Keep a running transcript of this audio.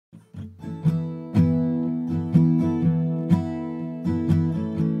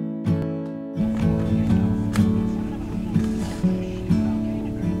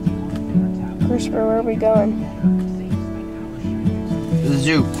Christopher, where are we going? The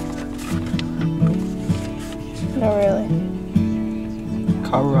zoo. No, really.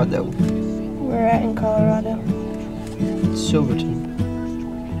 Colorado. We're at in Colorado. Silverton.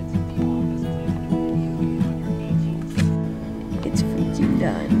 It's freaking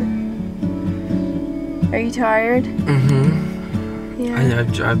done. Are you tired? Mm-hmm. Yeah.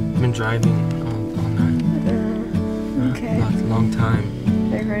 I've been driving all night. Okay. A long time.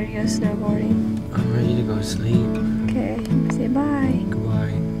 Are you ready to go snowboarding? I'm ready to go to sleep. Okay. Say bye.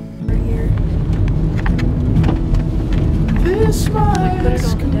 Goodbye. We're here. This Put it on the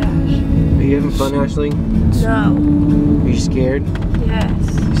dash. Are you having fun, Ashley? No. Are you scared? Yes.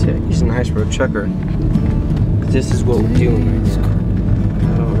 He's an ice road trucker. This is what we're doing right now.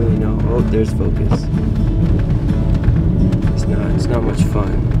 I don't really know. Oh, there's focus. It's not much fun.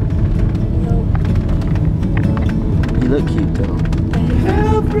 Nope. You look cute though.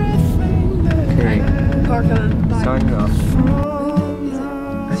 Okay. Park on. Signing off.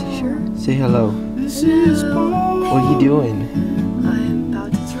 Are you sure? Say hello. What are you doing? I'm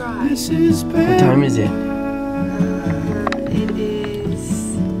about to drive. What time is it? It is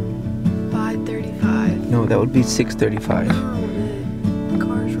 5:35. No, that would be 6:35. The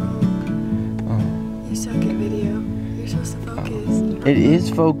car's wrong. Oh. You suck at video. You're supposed to focus. It is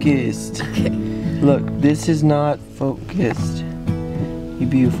focused. Okay. Look, this is not focused. You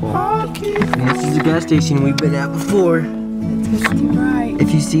beautiful. And this is the gas station we've been at before. It's gonna be right.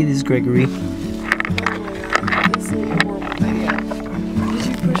 If you see this, Gregory. Oh my god, this is a horrible video. Did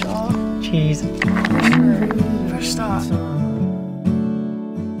you push off? Cheese. For sure. Push stop.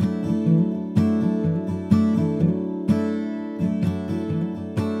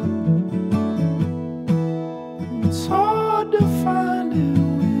 It's hard to find it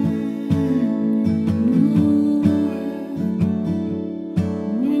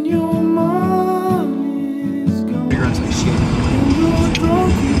when your money's gone.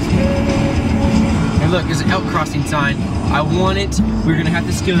 Hey look, there's an elk crossing sign. I want it. We're gonna have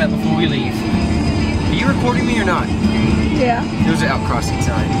to steal that before we leave. Are you recording me or not? Yeah. There's an elk crossing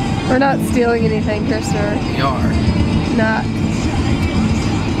sign. We're not stealing anything, Christopher. We are. Not.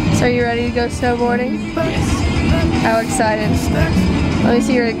 So are you ready to go snowboarding? Yes. How excited? Let me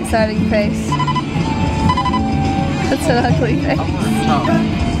see your exciting face. That's an ugly face. Oh.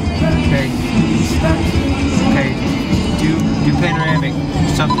 Okay. Okay. Do panoramic.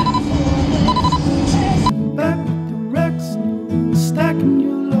 Something. Back with the Rex, stacking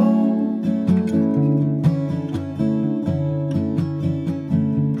you low.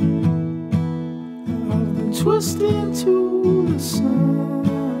 I've been twisting to the sun.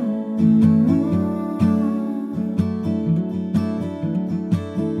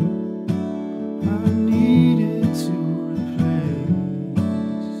 I needed to replace.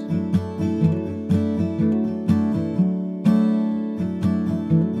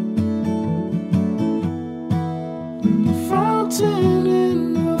 The fountain in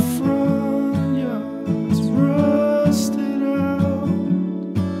the front yard's rusted out.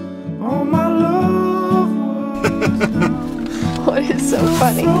 All my love was down. What is so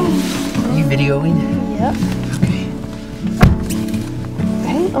funny? Are you videoing? Yep. Okay.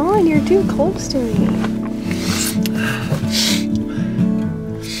 Hang on, you're too close to me.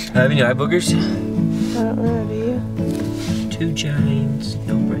 Have any eye boogers? I don't know, do you? 2 chains,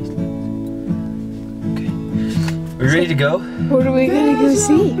 no bracelets. Okay. Are we ready to go? What are we gonna go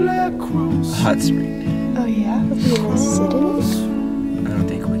see? Black cross Hot spring. Oh yeah? Are we gonna sit in it? I don't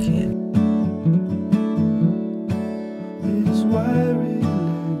think we can. his wiry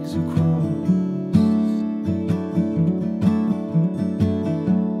legs across.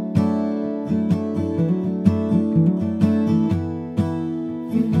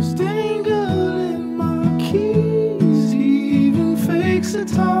 He's dangling my keys, he even fakes a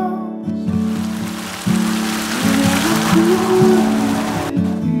toss.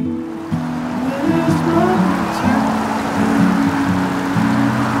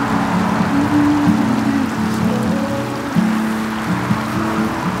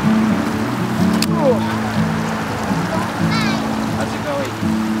 How's it going?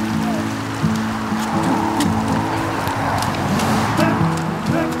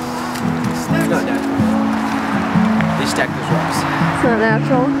 It's not natural. They stack those rocks. It's not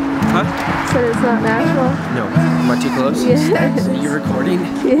natural. Huh? Said it's not natural. No. Am I too close? Yes. Are you recording?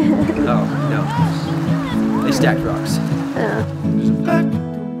 Yeah. Oh, no. They stacked rocks. Yeah. Back to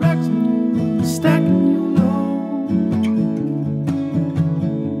racks, stacking you low.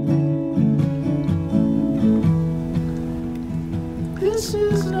 This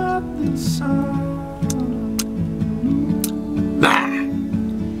is not the sound. Ah!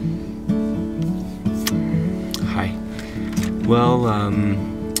 I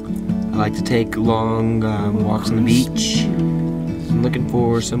like to take long walks on the beach. I'm looking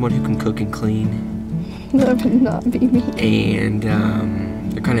for someone who can cook and clean. That would not be me. And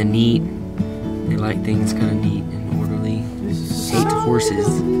they're kind of neat. They like things kind of neat and orderly. Hates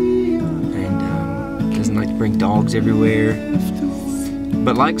horses. And doesn't like to bring dogs everywhere.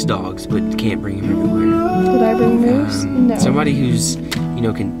 But likes dogs, but can't bring them everywhere. Would I bring moose? No. Somebody who's, you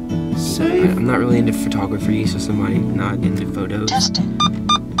know, can... I'm not really into photography, so somebody not into photos.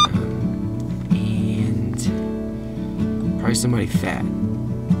 And probably somebody fat.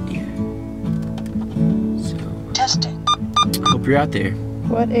 Yeah. So. Testing. Hope you're out there.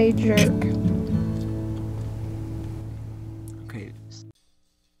 What a jerk. Okay.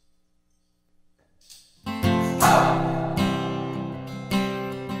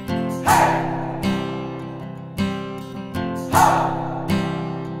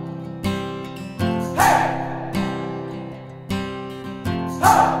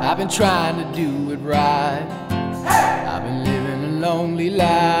 I've been trying to do it right. I've been living a lonely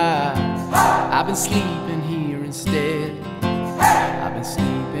life. I've been sleeping here instead. I've been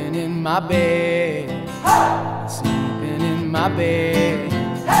sleeping in my bed. I've been sleeping in my bed.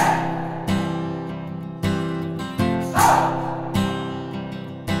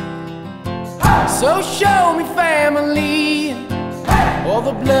 So show me family, all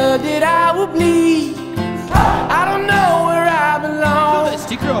the blood that I will bleed. I don't know where I belong.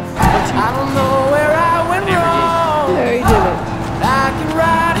 I don't know where I went wrong. No, you didn't. I can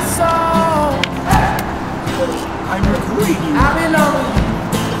write a song. I'm recording you. I belong with you.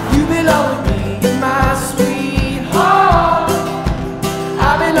 You belong with me. You're my sweet home. I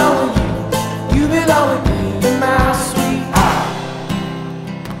belong with you. You belong with me. You're my sweet home.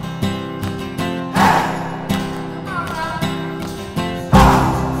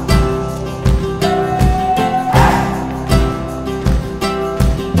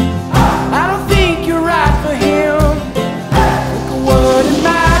 I don't think you're right for him. Look at what it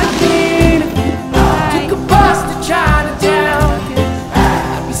might have been if you took a bus to Chinatown.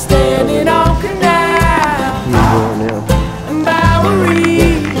 I'd be standing on Canal and Bowery.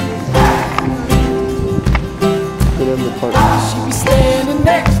 She'd be standing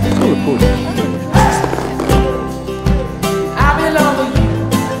next to me. I belong with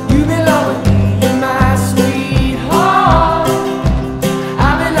you. You belong with me. You're my sweet home. I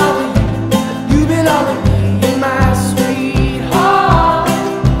belong with you. You belong with me. You're my sweet home.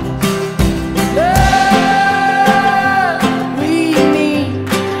 Love, we need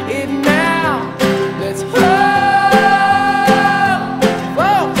it now. Let's focus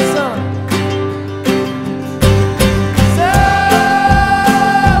on it. So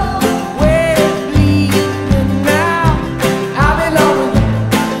we're bleeding now. I belong with you.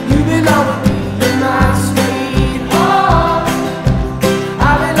 You belong with me. You're my sweet home. I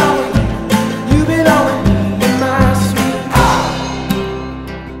belong with you. You belong with me. You're my sweet home.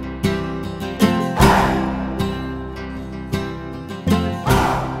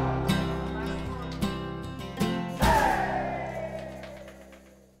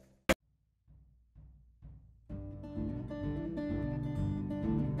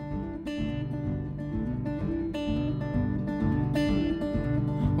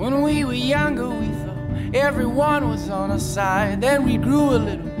 When we were younger, we thought everyone was on our side. Then we grew a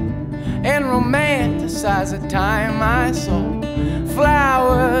little and romanticized the time I saw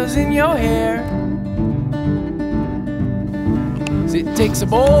flowers in your hair. 'Cause it takes a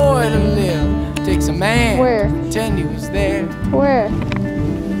boy to live, it takes a man Where? to pretend he was there. Where?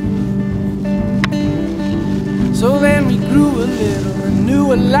 So then we grew a little and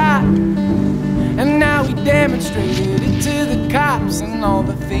knew a lot. And now we demonstrated it to the cops and all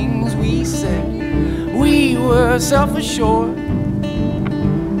the things we said. We were self-assured.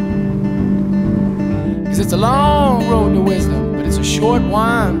 'Cause it's a long road to wisdom, but it's a short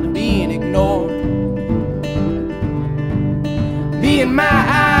one to being ignored. Be in my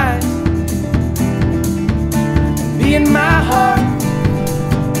eyes, be in my heart,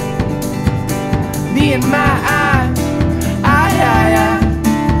 be in my eyes,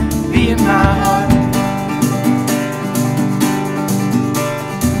 be in my heart.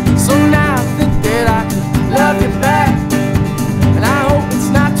 So now I think that I could love you back, and I hope it's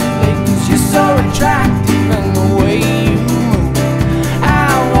not too late, 'cause you're so attractive and the way you move, I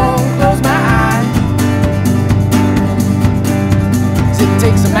won't close my eyes. 'Cause it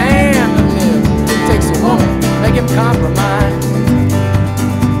takes a man to live, it takes a woman to make him compromise.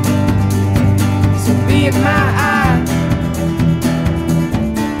 So be in my eyes,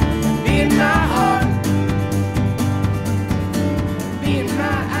 be in my heart, be in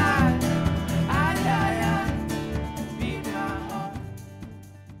my eyes, be in my heart.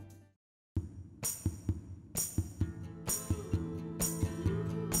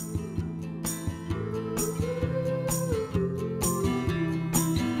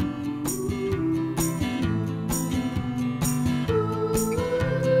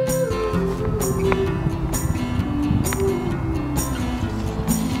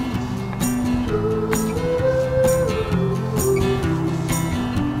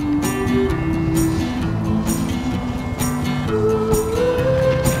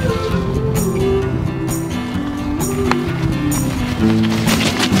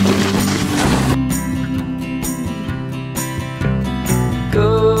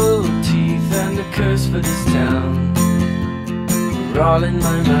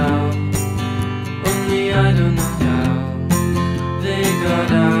 now. Only I don't know how they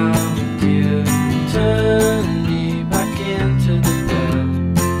got out. You turned me back into the bed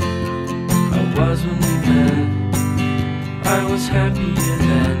I was when we met. I was happier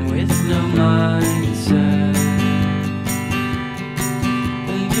then with no mindset.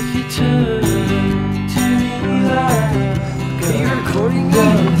 And if you turn to me like You're recording me?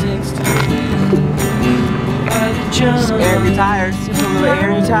 God takes to win, I'd jump. Just air your tires. Just a little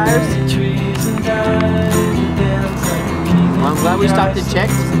air your tires. Well, I'm glad we stopped and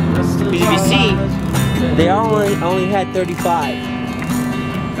checked. Because if you see, they only had 35.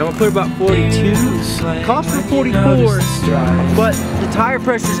 I'm gonna put about 42. Cost for 44, but the tire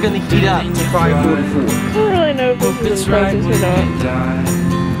pressure is gonna heat up to probably 44. I don't really know if this is the closest or not.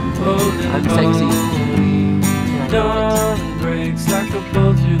 I'm sexy. Dawn breaks like a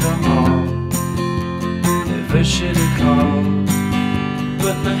bolt through the hall. Never should have called,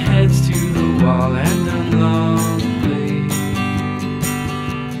 but my head's to the wall and I'm lonely.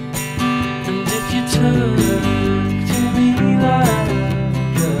 And if you turn to me like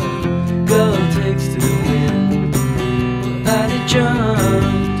a girl takes to win, well, I'd have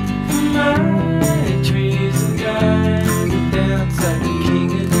jumped from my trees and died and danced like the king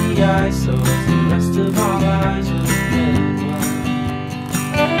of the ice. So as the rest of our lives would have been one.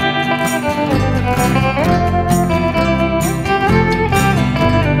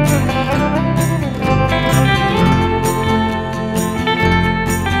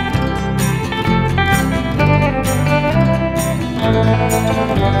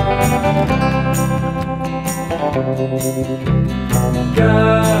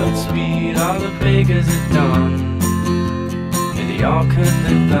 Godspeed, all the beggars at dawn. May they all cut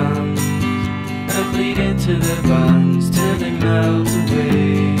their thumbs and bleed into their buns till they melt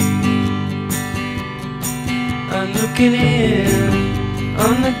away. I'm looking in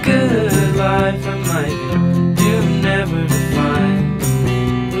on the good life I might be doomed never to find.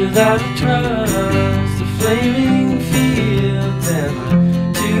 Without trust, the flaming fields, and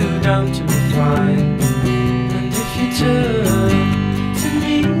I'm too dumb to refine. And if you turn to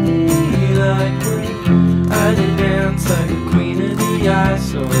me like one, I'd dance like a queen of the ice.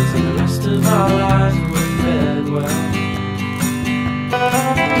 So as the rest of our lives were fed well.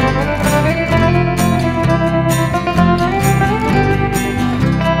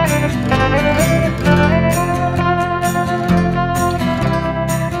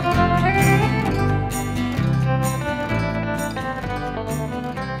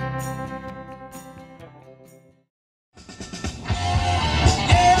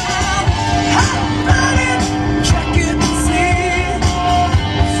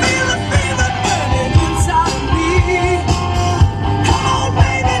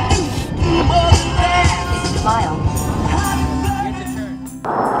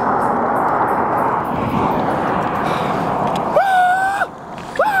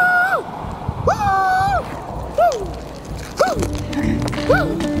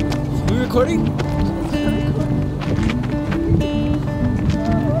 We recording?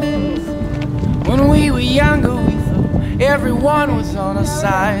 When we were younger, we thought everyone was on our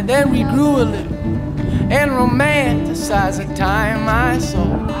side. Then we grew a little and romanticized the time I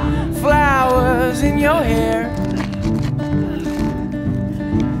saw flowers in your hair.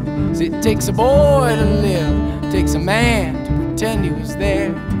 See, it takes a boy to live, it takes a man to pretend he was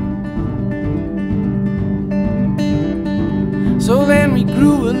there. So then we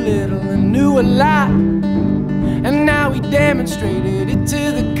grew a little and knew a lot, and now we demonstrated it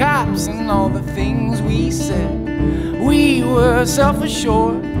to the cops. And all the things we said, we were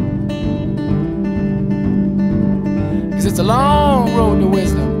self-assured. 'Cause it's a long road to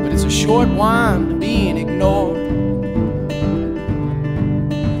wisdom, but it's a short one to being ignored.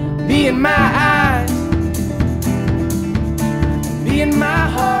 Be in my eyes, be in my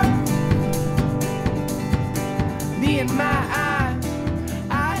heart, be in my eyes.